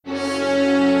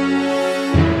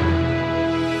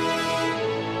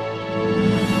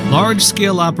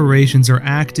Large-scale operations are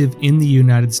active in the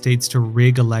United States to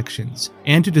rig elections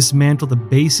and to dismantle the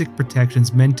basic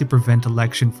protections meant to prevent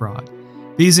election fraud.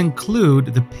 These include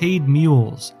the paid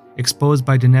mules exposed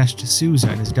by Dinesh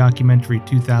D'Souza in his documentary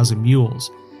 2000 Mules,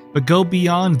 but go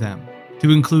beyond them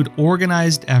to include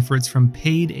organized efforts from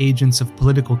paid agents of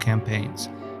political campaigns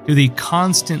to the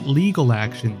constant legal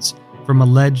actions from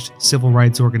alleged civil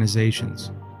rights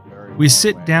organizations. We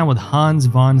sit down with Hans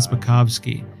von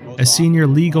Spakovsky, a senior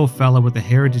legal fellow with the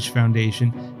Heritage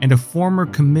Foundation and a former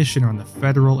commissioner on the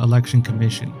Federal Election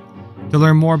Commission, to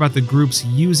learn more about the groups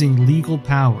using legal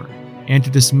power and to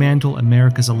dismantle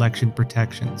America's election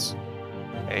protections.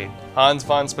 Hey, Hans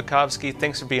von Spakovsky,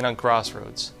 thanks for being on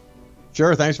Crossroads.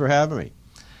 Sure, thanks for having me.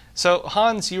 So,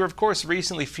 Hans, you were, of course,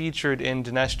 recently featured in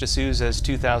Dinesh D'Souza's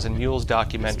 2000 Mules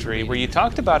documentary, where you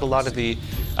talked about a lot of the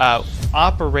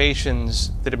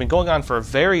operations that have been going on for a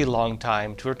very long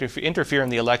time to interfere in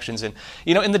the elections. And,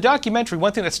 you know, in the documentary,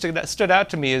 one thing that stood out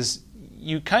to me is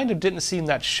you kind of didn't seem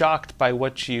that shocked by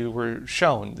what you were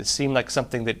shown. It seemed like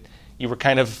something that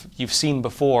you've seen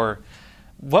before.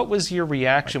 What was your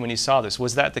reaction when you saw this?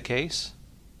 Was that the case?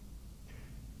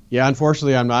 Yeah,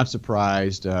 unfortunately, I'm not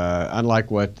surprised. Unlike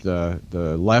what the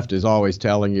left is always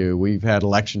telling you, we've had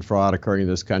election fraud occurring in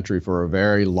this country for a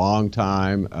very long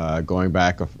time, going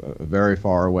back a very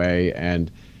far away,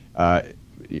 and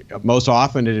most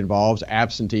often it involves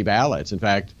absentee ballots. In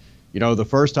fact, you know, the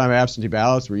first time absentee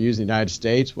ballots were used in the United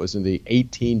States was in the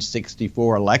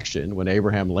 1864 election when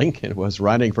Abraham Lincoln was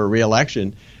running for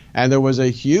re-election, and there was a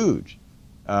huge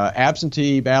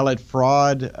absentee ballot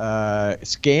fraud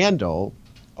scandal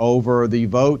over the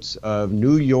votes of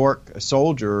New York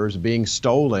soldiers being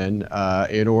stolen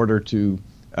in order to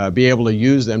be able to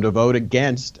use them to vote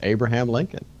against Abraham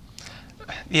Lincoln.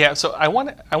 Yeah, so I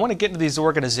want to get into these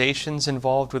organizations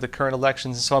involved with the current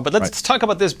elections and so on, but let's talk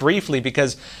about this briefly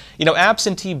because, you know,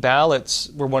 absentee ballots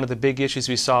were one of the big issues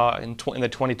we saw in the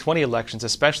 2020 elections,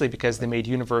 especially because they made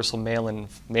universal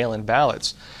mail-in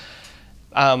ballots.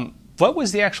 What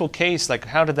was the actual case? Like,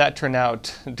 how did that turn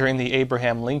out during the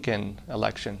Abraham Lincoln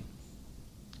election?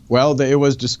 Well, it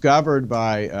was discovered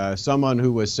by someone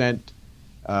who was sent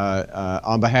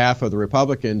on behalf of the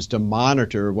Republicans to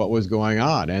monitor what was going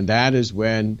on. And that is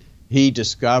when he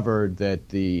discovered that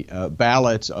the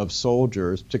ballots of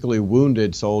soldiers, particularly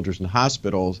wounded soldiers in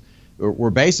hospitals, were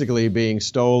basically being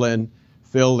stolen,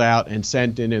 filled out, and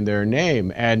sent in their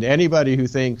name. And anybody who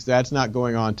thinks that's not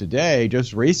going on today,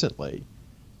 just recently,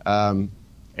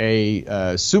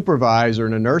 a supervisor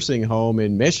in a nursing home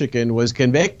in Michigan was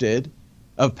convicted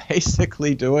of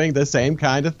basically doing the same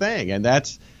kind of thing, and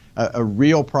that's a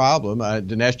real problem.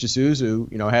 Dinesh D'Souza,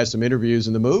 you know, has some interviews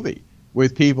in the movie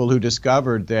with people who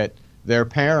discovered that their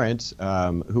parents,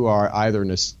 who are either in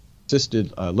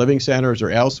assisted living centers or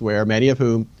elsewhere, many of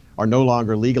whom are no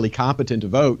longer legally competent to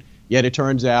vote, yet it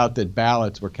turns out that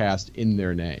ballots were cast in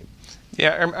their name.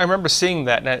 Yeah, I remember seeing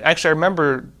that. And I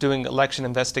remember doing election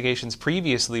investigations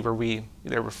previously where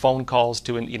there were phone calls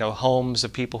to, you know, homes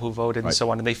of people who voted and so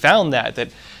on. And they found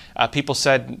that people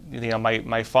said, you know,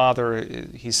 my father,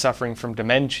 he's suffering from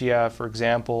dementia, for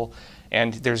example,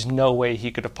 and there's no way he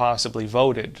could have possibly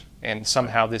voted. And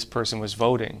somehow this person was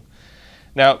voting.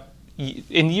 Now,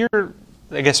 in your,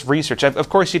 I guess, research, of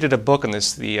course you did a book on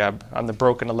this, on the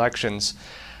broken elections.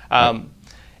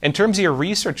 In terms of your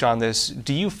research on this,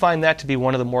 do you find that to be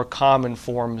one of the more common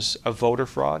forms of voter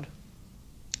fraud?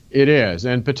 It is,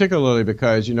 and particularly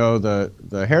because, you know,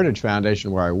 the Heritage Foundation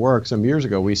where I work, some years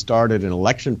ago, we started an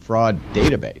election fraud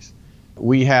database.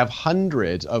 We have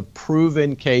hundreds of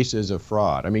proven cases of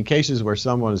fraud. I mean, cases where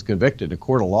someone is convicted in a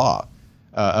court of law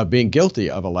of being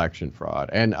guilty of election fraud.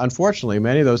 And unfortunately,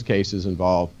 many of those cases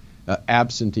involve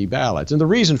absentee ballots. And the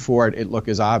reason for it,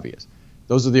 is obvious.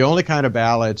 Those are the only kind of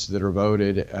ballots that are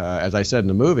voted, as I said in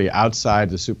the movie, outside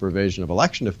the supervision of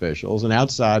election officials and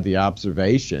outside the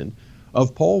observation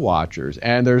of poll watchers.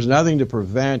 And there's nothing to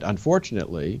prevent,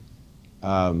 unfortunately,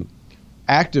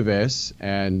 activists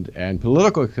and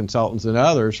political consultants and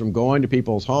others from going to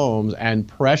people's homes and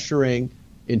pressuring,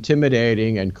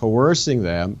 intimidating, and coercing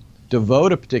them to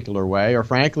vote a particular way, or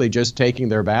frankly, just taking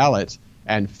their ballots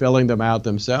and filling them out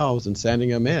themselves and sending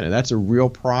them in. And that's a real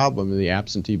problem in the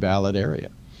absentee ballot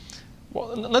area.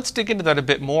 Well, let's dig into that a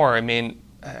bit more. I mean,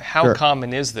 how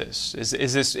common is this? Is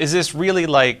this really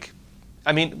like,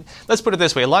 I mean, let's put it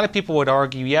this way. A lot of people would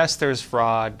argue, yes, there's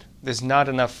fraud. There's not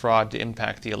enough fraud to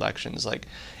impact the elections. Like,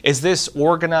 is this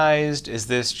organized? Is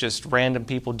this just random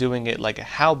people doing it? Like,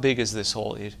 how big is this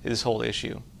whole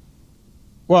issue?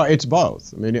 Well, it's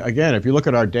both. I mean, again, if you look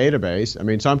at our database, I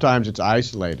mean, sometimes it's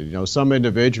isolated. You know, some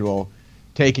individual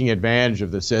taking advantage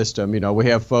of the system. You know, we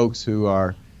have folks who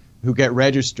are who get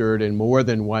registered in more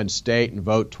than one state and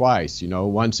vote twice,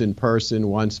 once in person,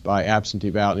 once by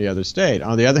absentee ballot in the other state.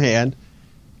 On the other hand,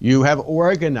 you have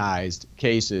organized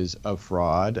cases of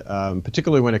fraud,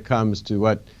 particularly when it comes to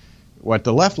what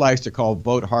the left likes to call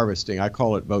vote harvesting. I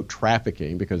call it vote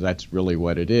trafficking because that's really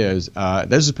what it is.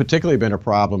 This has particularly been a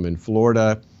problem in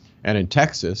Florida and in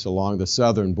Texas along the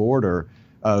southern border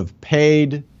of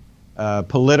paid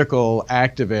political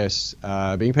activists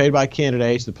being paid by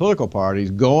candidates, the political parties,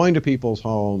 going to people's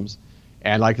homes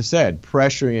and, like I said,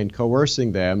 pressuring and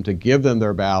coercing them to give them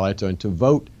their ballots and to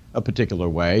vote a particular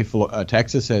way.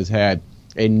 Texas has had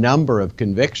a number of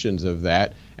convictions of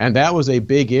that, and that was a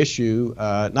big issue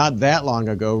not that long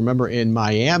ago. Remember, in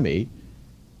Miami,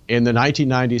 in the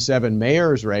 1997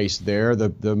 mayor's race there,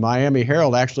 the Miami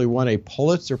Herald actually won a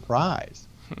Pulitzer Prize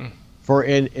for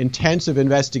an intensive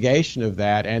investigation of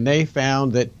that, and they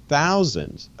found that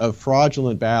thousands of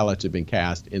fraudulent ballots had been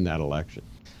cast in that election.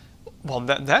 Well,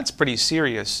 that's pretty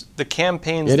serious. The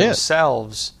campaigns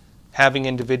themselves having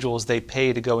individuals they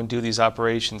pay to go and do these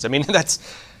operations. I mean, that's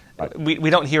right. We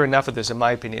don't hear enough of this, in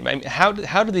my opinion. I mean, how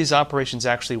do these operations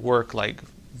actually work? Like,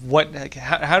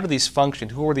 how do these function?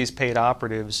 Who are these paid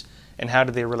operatives, and how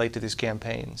do they relate to these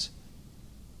campaigns?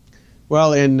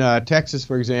 Well, in Texas,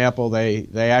 for example, they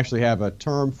actually have a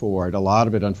term for it. A lot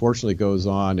of it, unfortunately, goes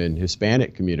on in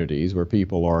Hispanic communities where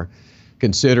people are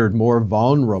considered more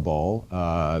vulnerable,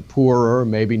 poorer,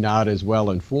 maybe not as well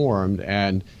informed,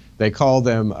 and they call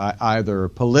them either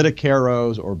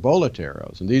politiqueros or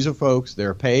boleteros. And these are folks,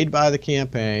 they're paid by the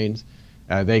campaigns.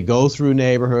 They go through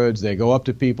neighborhoods, they go up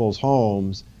to people's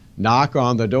homes, knock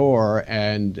on the door,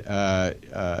 and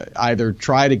either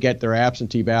try to get their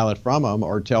absentee ballot from them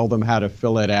or tell them how to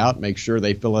fill it out, make sure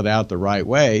they fill it out the right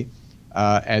way,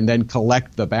 and then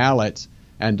collect the ballots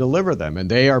and deliver them. And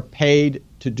they are paid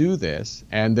to do this.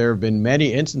 And there have been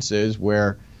many instances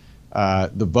where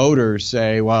the voters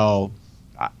say, well,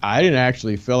 I didn't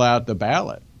actually fill out the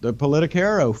ballot. The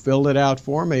politicero filled it out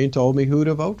for me and told me who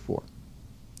to vote for.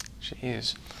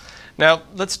 Jeez. Now,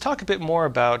 let's talk a bit more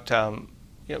about, well,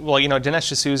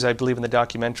 Dinesh D'Souza, I believe in the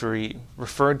documentary,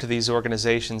 referred to these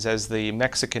organizations as the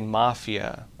Mexican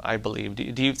Mafia, I believe.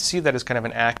 Do you see that as kind of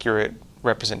an accurate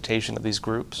representation of these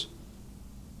groups?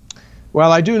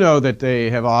 Well, I do know that they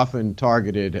have often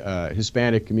targeted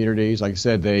Hispanic communities. Like I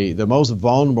said, the most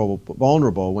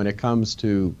vulnerable when it comes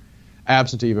to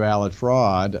absentee ballot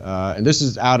fraud, and this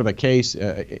is out of a case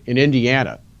in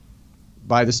Indiana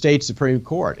by the state Supreme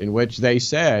Court, in which they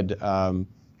said an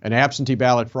absentee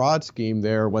ballot fraud scheme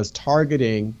there was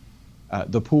targeting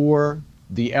the poor,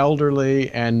 the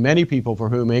elderly, and many people for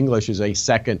whom English is a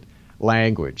second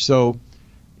language. So,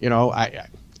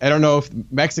 I don't know if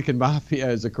Mexican Mafia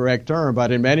is the correct term,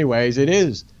 but in many ways it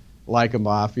is like a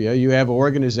mafia. You have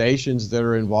organizations that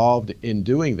are involved in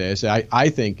doing this, I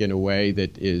think, in a way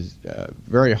that is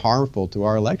very harmful to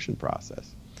our election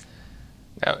process.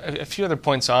 Now, a few other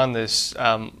points on this.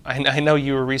 I know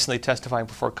you were recently testifying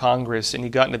before Congress, and you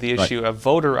got into the issue of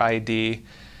voter ID.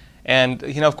 And,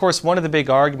 of course, one of the big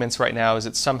arguments right now is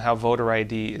that somehow voter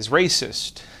ID is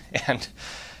racist. And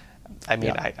I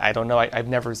mean, yeah. I don't know. I've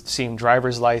never seen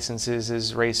driver's licenses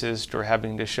as racist or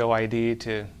having to show ID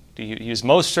to use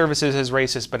most services as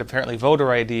racist, but apparently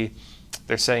voter ID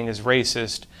they're saying is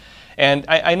racist. And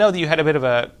I know that you had a bit of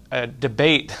a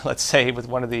debate, let's say, with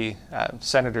one of the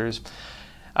senators,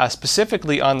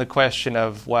 specifically on the question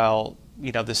of, well,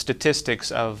 the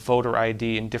statistics of voter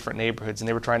ID in different neighborhoods, and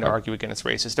they were trying to argue against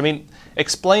racist. I mean,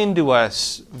 explain to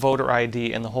us voter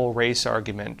ID and the whole race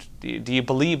argument. Do you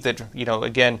believe that,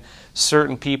 again,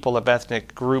 certain people of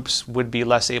ethnic groups would be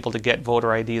less able to get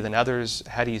voter ID than others?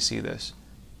 How do you see this?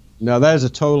 No, that is a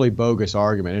totally bogus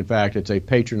argument. In fact, it's a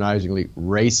patronizingly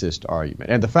racist argument.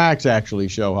 And the facts actually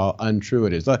show how untrue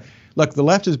it is. Look, the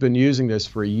left has been using this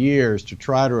for years to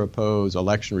try to oppose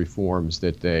election reforms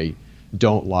that they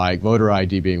don't like, voter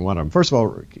ID being one of them. First of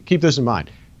all, keep this in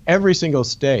mind. Every single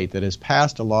state that has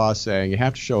passed a law saying you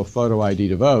have to show a photo ID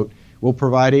to vote will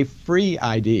provide a free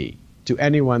ID to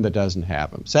anyone that doesn't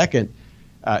have them. Second,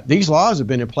 these laws have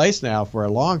been in place now for a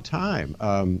long time.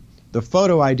 The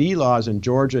photo ID laws in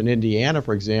Georgia and Indiana,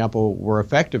 for example, were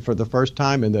effective for the first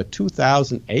time in the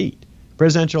 2008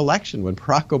 presidential election when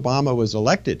Barack Obama was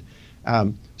elected.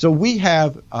 So we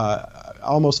have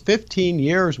almost 15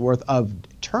 years worth of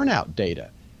turnout data.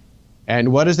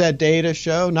 And what does that data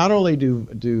show? Not only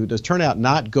does turnout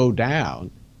not go down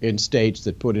in states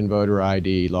that put in voter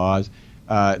ID laws,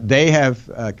 they have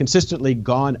consistently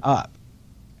gone up.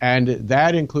 And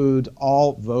that includes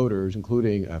all voters,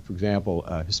 including, for example,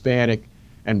 Hispanic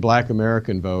and Black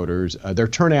American voters, their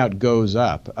turnout goes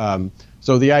up.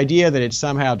 So the idea that it's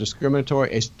somehow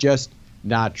discriminatory is just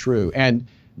not true. And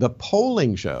the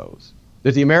polling shows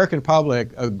that the American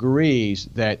public agrees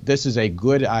that this is a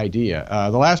good idea.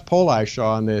 The last poll I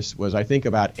saw on this was, I think,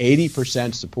 about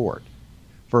 80% support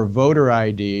for voter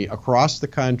ID across the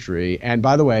country. And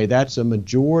by the way, that's a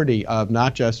majority of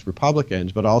not just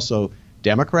Republicans, but also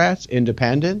Democrats,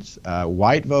 independents,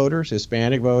 white voters,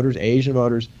 Hispanic voters, Asian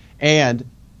voters, and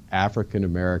African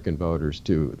American voters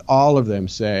too. All of them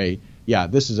say, yeah,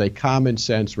 this is a common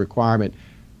sense requirement.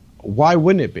 Why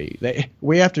wouldn't it be?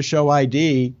 We have to show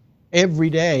ID every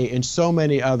day in so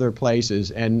many other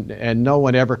places, and no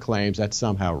one ever claims that's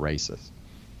somehow racist.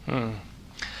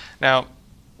 Now,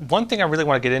 one thing I really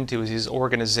want to get into is these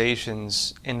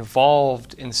organizations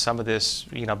involved in some of this,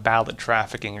 ballot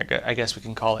trafficking, I guess we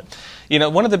can call it.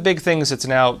 One of the big things that's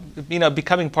now,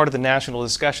 becoming part of the national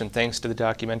discussion, thanks to the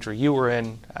documentary you were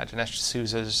in, Dinesh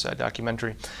D'Souza's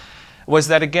documentary, was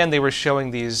that, again, they were showing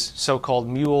these so-called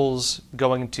mules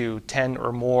going to 10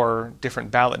 or more different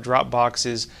ballot drop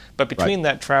boxes, but between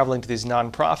that traveling to these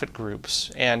nonprofit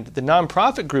groups. And the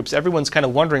nonprofit groups, everyone's kind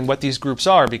of wondering what these groups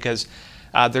are, because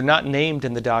they're not named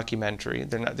in the documentary.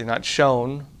 They're not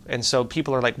shown. And so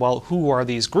people are like, well, who are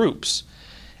these groups?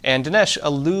 And Dinesh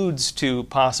alludes to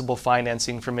possible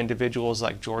financing from individuals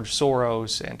like George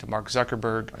Soros and to Mark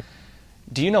Zuckerberg.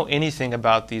 Do you know anything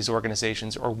about these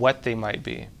organizations or what they might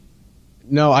be?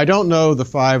 No, I don't know the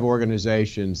 5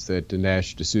 organizations that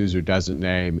Dinesh D'Souza doesn't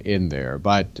name in there.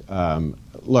 But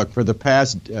look, for the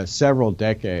past several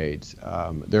decades,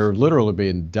 there have literally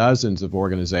been dozens of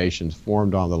organizations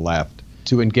formed on the left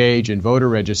to engage in voter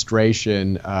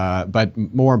registration, but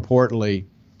more importantly,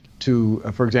 to,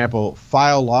 for example,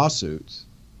 file lawsuits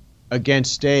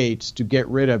against states to get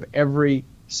rid of every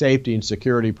safety and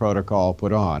security protocol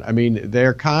put on. I mean,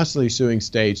 they're constantly suing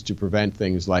states to prevent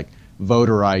things like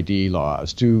voter ID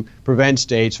laws, to prevent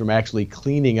states from actually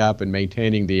cleaning up and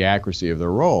maintaining the accuracy of their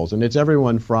rolls. And it's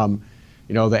everyone from,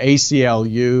 the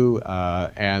ACLU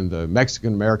and the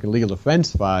Mexican American Legal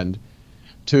Defense Fund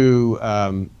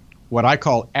to what I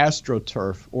call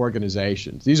AstroTurf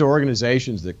organizations. These are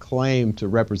organizations that claim to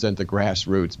represent the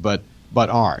grassroots, but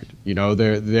aren't.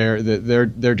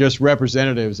 They're just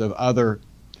representatives of other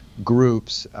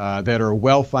groups that are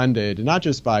well funded, not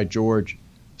just by George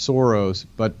Soros,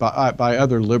 but by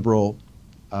other liberal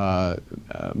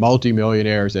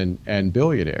multimillionaires and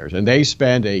billionaires. And they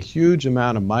spend a huge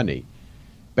amount of money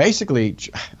basically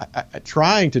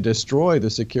trying to destroy the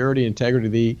security and integrity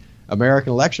of the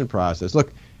American election process.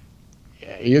 Look,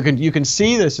 you can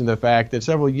see this in the fact that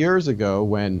several years ago,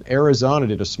 when Arizona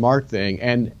did a smart thing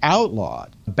and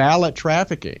outlawed ballot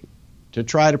trafficking to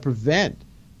try to prevent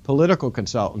political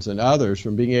consultants and others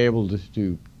from being able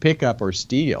to pick up or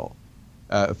steal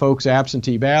folks'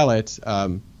 absentee ballots,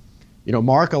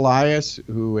 Mark Elias,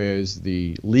 who is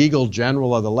the legal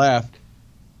general of the left,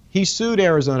 he sued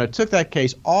Arizona, took that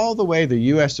case all the way to the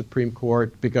U.S. Supreme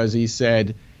Court because he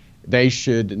said they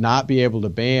should not be able to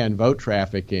ban vote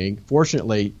trafficking.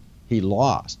 Fortunately, he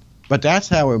lost. But that's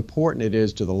how important it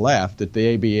is to the left that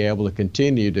they be able to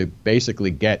continue to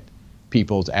basically get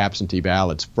people's absentee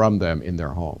ballots from them in their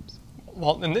homes.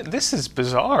 Well, and this is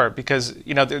bizarre because,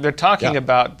 they're talking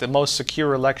about the most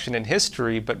secure election in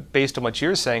history, but based on what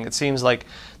you're saying, it seems like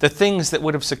the things that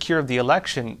would have secured the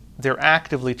election, they're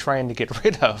actively trying to get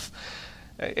rid of.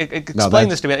 Explain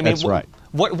this to me. That's right.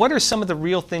 What are some of the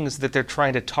real things that they're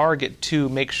trying to target to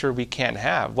make sure we can't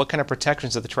have? What kind of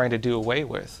protections are they trying to do away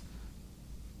with?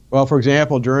 Well, for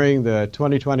example, during the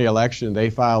 2020 election, they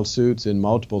filed suits in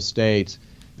multiple states,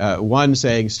 one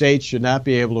saying states should not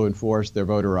be able to enforce their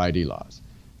voter ID laws.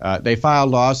 They filed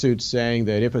lawsuits saying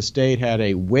that if a state had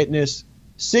a witness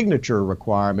signature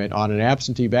requirement on an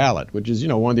absentee ballot, which is,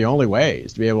 one of the only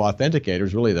ways to be able to authenticate,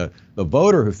 is really the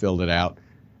voter who filled it out,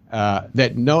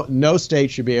 that no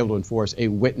state should be able to enforce a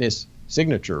witness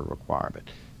signature requirement.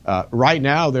 Right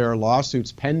now, there are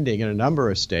lawsuits pending in a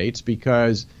number of states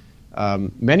because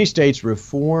many states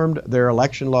reformed their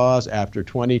election laws after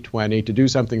 2020 to do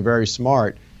something very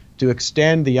smart, to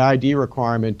extend the ID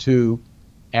requirement to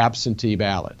absentee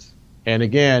ballots. And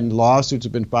again, lawsuits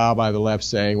have been filed by the left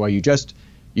saying, well, you just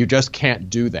can't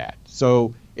do that.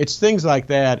 So it's things like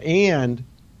that, and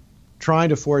trying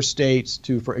to force states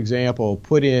to, for example,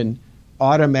 put in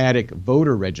automatic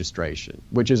voter registration,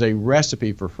 which is a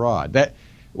recipe for fraud.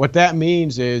 What that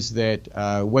means is that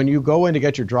when you go in to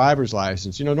get your driver's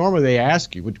license, normally they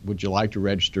ask you, would you like to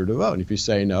register to vote? And if you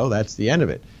say no, that's the end of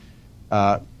it.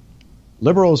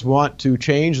 Liberals want to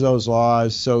change those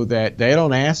laws so that they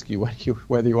don't ask you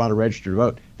whether you want to register to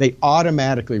vote. They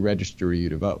automatically register you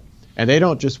to vote. And they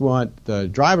don't just want the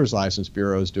driver's license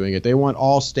bureaus doing it. They want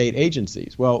all state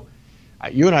agencies. Well,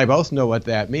 you and I both know what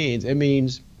that means. It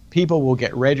means people will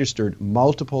get registered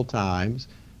multiple times.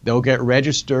 They'll get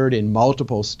registered in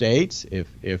multiple states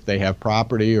if they have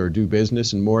property or do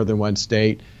business in more than one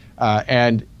state.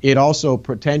 And it also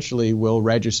potentially will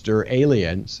register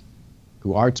aliens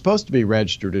who aren't supposed to be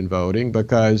registered in voting,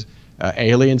 because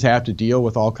aliens have to deal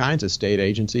with all kinds of state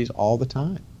agencies all the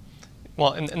time.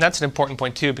 Well, and that's an important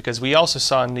point too, because we also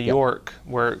saw in New York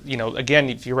where, again,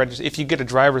 if you get a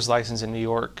driver's license in New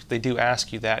York, they do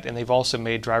ask you that, and they've also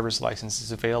made driver's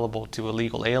licenses available to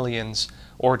illegal aliens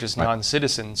or just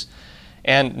non-citizens.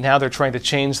 And now they're trying to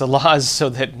change the laws so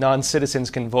that non-citizens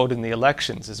can vote in the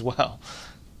elections as well.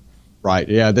 Right.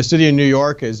 Yeah, the city of New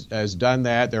York has done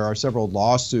that. There are several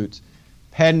lawsuits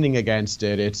pending against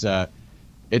it. It's a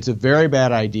very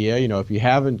bad idea. If you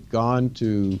haven't gone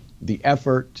to the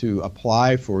effort to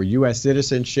apply for U.S.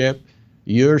 citizenship,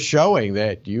 you're showing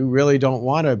that you really don't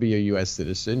want to be a U.S.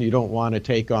 citizen. You don't want to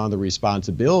take on the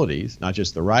responsibilities, not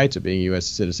just the rights of being a U.S.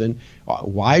 citizen.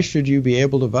 Why should you be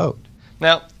able to vote?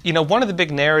 Now, one of the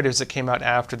big narratives that came out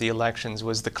after the elections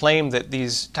was the claim that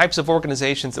these types of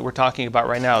organizations that we're talking about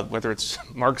right now, whether it's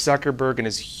Mark Zuckerberg and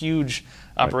his huge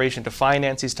operation to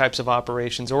finance these types of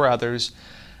operations or others,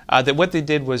 that what they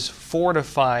did was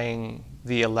fortifying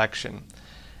the election.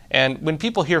 And when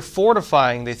people hear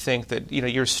fortifying, they think that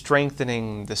you're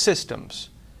strengthening the systems.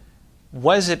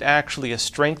 Was it actually a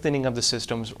strengthening of the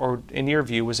systems, or in your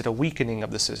view, was it a weakening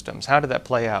of the systems? How did that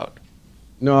play out?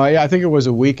 No, I think it was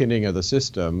a weakening of the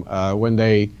system when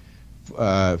they,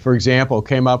 for example,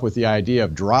 came up with the idea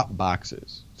of drop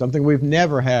boxes, something we've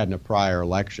never had in a prior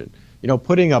election.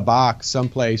 Putting a box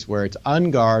someplace where it's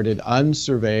unguarded,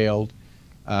 unsurveilled,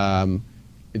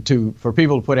 for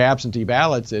people to put absentee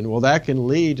ballots in, well, that can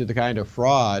lead to the kind of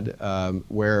fraud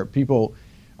where people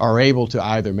are able to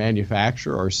either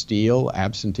manufacture or steal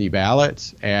absentee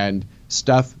ballots and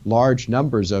stuff large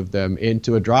numbers of them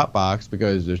into a drop box,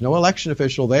 because there's no election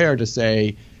official there to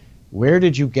say, where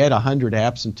did you get 100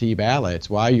 absentee ballots?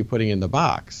 Why are you putting in the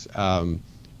box?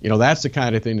 That's the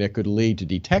kind of thing that could lead to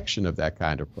detection of that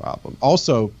kind of problem.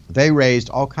 Also, they raised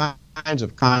all kinds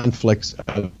of conflicts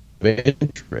of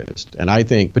interest, and I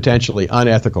think potentially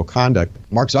unethical conduct.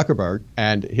 Mark Zuckerberg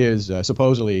and his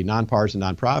supposedly nonpartisan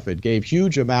nonprofit gave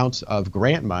huge amounts of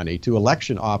grant money to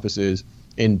election offices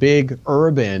in big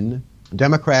urban,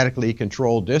 democratically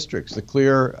controlled districts. The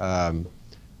clear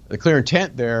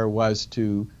intent there was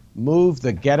to move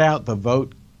the Get Out the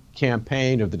Vote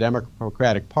campaign of the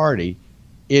Democratic Party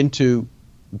into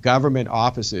government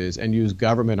offices and use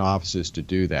government offices to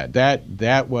do that.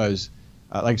 That was,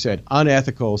 like I said,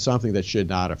 unethical, something that should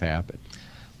not have happened.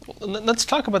 Well, let's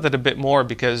talk about that a bit more,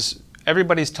 because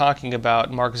everybody's talking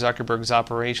about Mark Zuckerberg's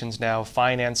operations now,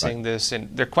 financing this,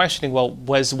 and they're questioning, well,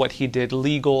 was what he did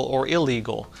legal or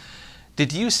illegal?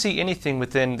 Did you see anything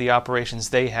within the operations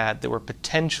they had that were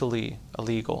potentially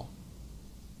illegal?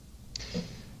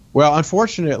 Well,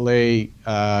 unfortunately,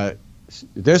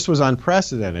 this was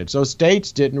unprecedented. So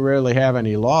states didn't really have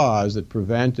any laws that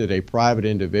prevented a private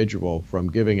individual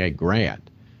from giving a grant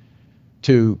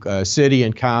to city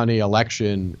and county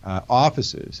election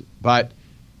offices. But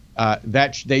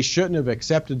that they shouldn't have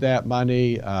accepted that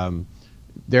money.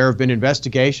 There have been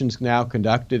investigations now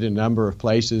conducted in a number of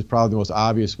places. Probably the most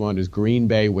obvious one is Green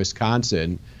Bay,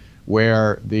 Wisconsin,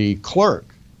 where the clerk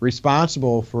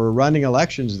responsible for running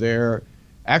elections there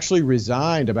actually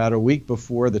resigned about a week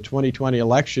before the 2020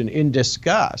 election in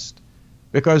disgust,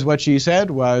 because what she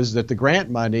said was that the grant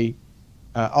money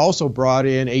also brought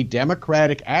in a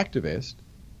Democratic activist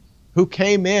who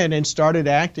came in and started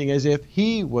acting as if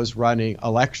he was running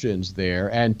elections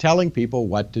there and telling people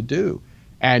what to do.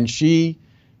 And she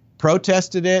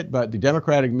protested it, but the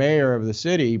Democratic mayor of the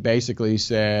city basically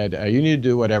said, you need to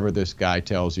do whatever this guy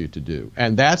tells you to do.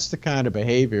 And that's the kind of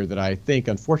behavior that I think,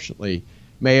 unfortunately,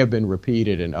 may have been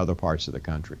repeated in other parts of the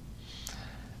country.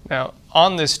 Now,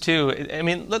 on this too, I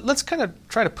mean, let's kind of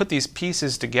try to put these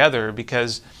pieces together,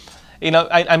 because,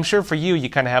 I'm sure for you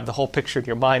kind of have the whole picture in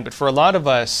your mind, but for a lot of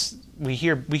us, we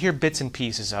hear bits and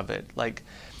pieces of it. Like,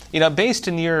 based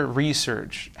in your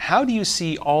research, how do you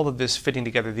see all of this fitting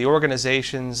together? The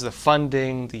organizations, the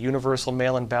funding, the universal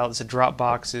mail-in ballots, the drop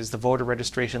boxes, the voter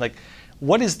registration. Like,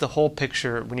 what is the whole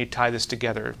picture when you tie this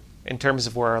together in terms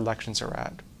of where our elections are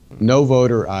at? No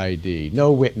voter ID,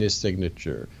 no witness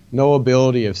signature, no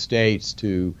ability of states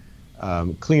to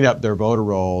clean up their voter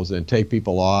rolls and take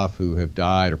people off who have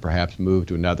died or perhaps moved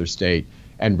to another state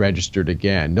and registered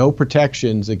again. No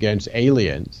protections against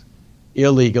aliens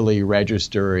illegally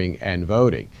registering and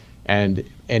voting. And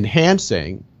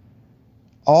enhancing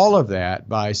all of that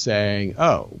by saying,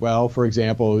 oh, well, for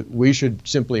example, we should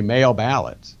simply mail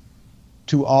ballots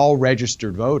to all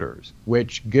registered voters,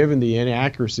 which, given the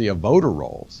inaccuracy of voter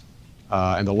rolls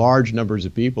and the large numbers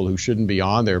of people who shouldn't be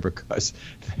on there because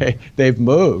they've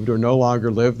moved or no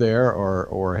longer live there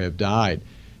or have died,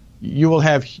 you will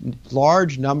have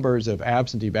large numbers of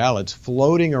absentee ballots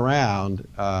floating around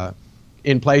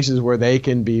in places where they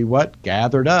can be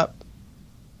gathered up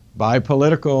by paid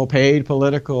political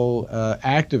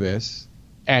activists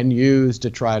and used to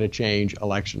try to change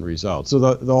election results. So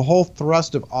the whole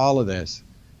thrust of all of this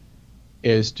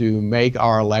is to make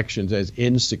our elections as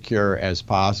insecure as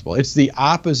possible. It's the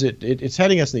opposite. It's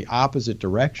heading us in the opposite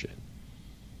direction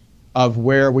of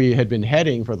where we had been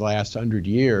heading for the last 100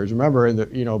 years. Remember,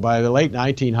 by the late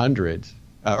 1900s,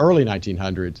 early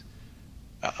 1900s,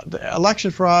 the election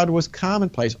fraud was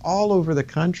commonplace all over the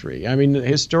country. I mean,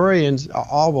 historians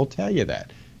all will tell you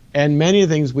that. And many of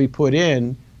the things we put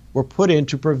in were put in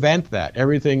to prevent that.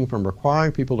 Everything from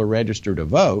requiring people to register to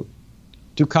vote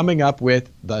to coming up with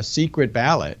the secret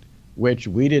ballot, which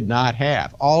we did not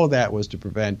have. All of that was to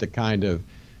prevent the kind of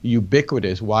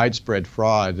ubiquitous, widespread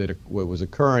fraud that was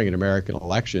occurring in American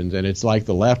elections. And it's like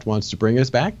the left wants to bring us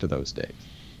back to those days.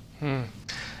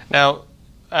 Now,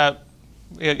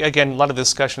 again, a lot of the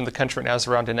discussion in the country right now is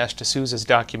around Dinesh D'Souza's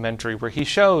documentary, where he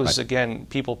shows, again,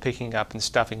 people picking up and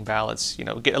stuffing ballots,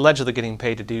 allegedly getting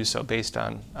paid to do so based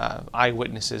on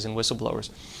eyewitnesses and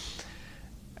whistleblowers.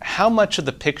 How much of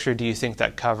the picture do you think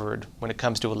that covered when it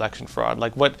comes to election fraud?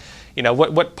 Like what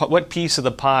piece of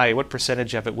the pie, what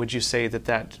percentage of it would you say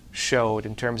that showed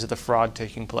in terms of the fraud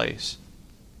taking place?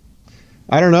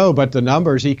 I don't know, but the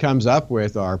numbers he comes up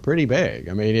with are pretty big.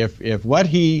 I mean, if what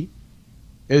he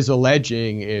is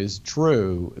alleging is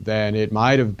true, then it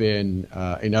might have been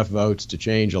enough votes to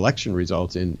change election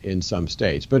results in some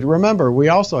states. But remember, we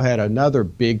also had another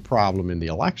big problem in the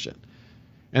election,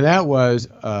 and that was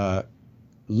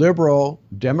liberal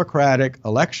Democratic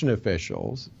election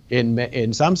officials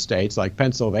in some states like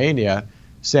Pennsylvania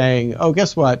saying, oh,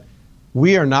 guess what?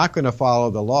 We are not going to follow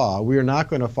the law. We are not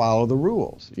going to follow the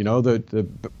rules. The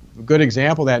good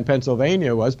example of that in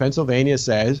Pennsylvania was Pennsylvania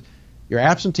says your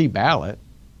absentee ballot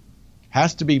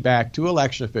has to be back to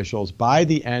election officials by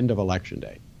the end of election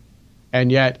day. And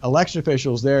yet election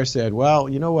officials there said, well,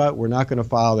 you know what? We're not going to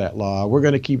follow that law. We're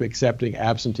going to keep accepting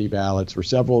absentee ballots for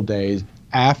several days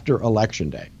after election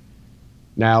day.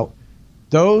 Now,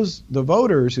 the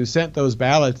voters who sent those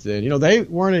ballots in, they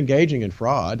weren't engaging in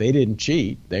fraud. They didn't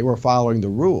cheat. They were following the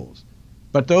rules.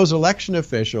 But those election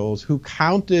officials who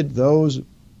counted those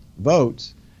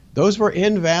votes, those were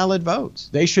invalid votes.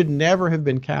 They should never have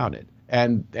been counted.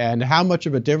 And how much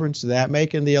of a difference did that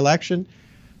make in the election?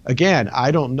 Again,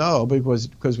 I don't know because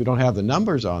we don't have the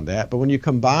numbers on that. But when you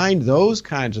combine those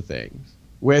kinds of things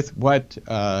with what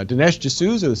Dinesh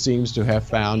D'Souza seems to have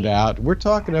found out, we're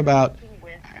talking about,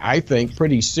 I think,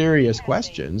 pretty serious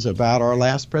questions about our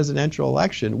last presidential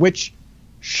election, which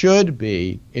should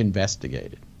be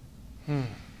investigated.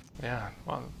 Yeah,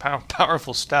 well,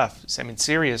 powerful stuff. I mean,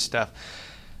 serious stuff.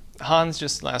 Hans,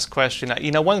 just last question.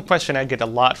 One question I get a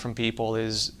lot from people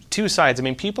is two sides. I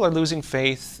mean, people are losing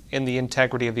faith in the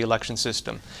integrity of the election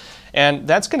system. And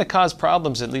that's going to cause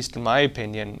problems, at least in my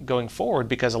opinion, going forward,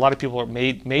 because a lot of people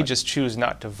may just choose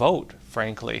not to vote,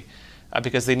 frankly,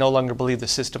 because they no longer believe the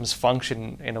systems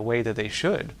function in a way that they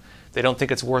should. They don't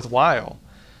think it's worthwhile.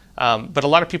 But a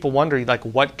lot of people wonder,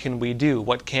 what can we do?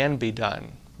 What can be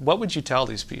done? What would you tell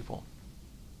these people?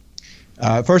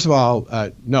 First of all,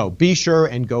 no, be sure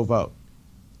and go vote.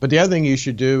 But the other thing you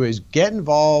should do is get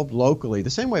involved locally,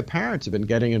 the same way parents have been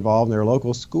getting involved in their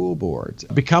local school boards.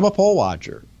 Become a poll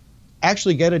watcher.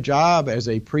 Actually get a job as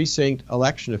a precinct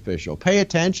election official. Pay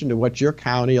attention to what your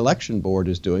county election board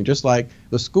is doing, just like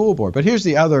the school board. But here's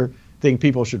the other thing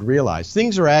people should realize.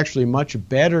 Things are actually much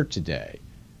better today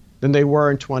than they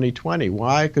were in 2020.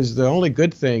 Why? Because the only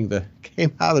good thing that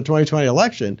came out of the 2020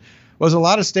 election was a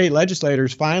lot of state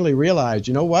legislators finally realized,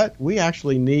 you know what? We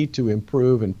actually need to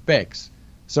improve and fix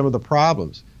some of the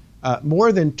problems.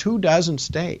 More than 24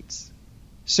 states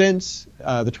since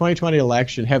the 2020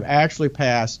 election have actually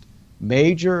passed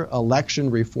major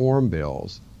election reform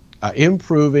bills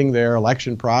improving their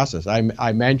election process.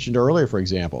 I mentioned earlier, for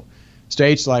example,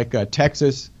 states like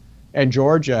Texas and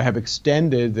Georgia have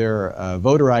extended their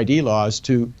voter ID laws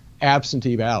to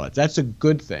absentee ballots. That's a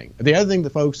good thing. The other thing that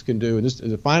folks can do, and this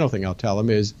is the final thing I'll tell them,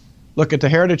 is look, at the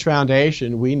Heritage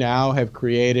Foundation, we now have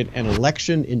created an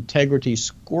election integrity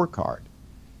scorecard.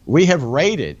 We have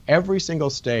rated every single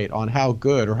state on how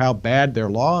good or how bad their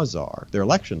laws are, their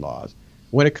election laws,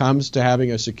 when it comes to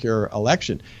having a secure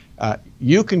election.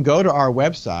 You can go to our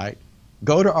website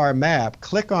go to our map,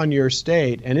 click on your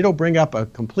state, and it'll bring up a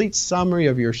complete summary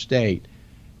of your state.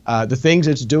 The things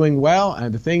it's doing well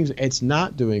and the things it's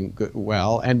not doing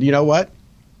well. And you know what?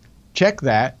 Check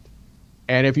that.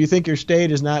 And if you think your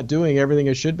state is not doing everything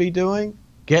it should be doing,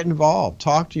 get involved.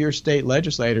 Talk to your state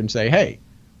legislator and say, hey,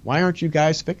 why aren't you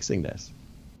guys fixing this?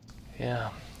 Yeah,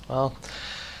 well,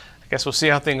 I guess we'll see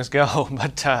how things go.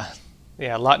 But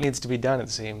yeah, a lot needs to be done, it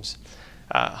seems.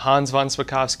 Hans von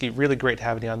Spakovsky, really great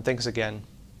having you on. Thanks again.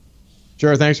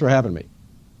 Sure, thanks for having me.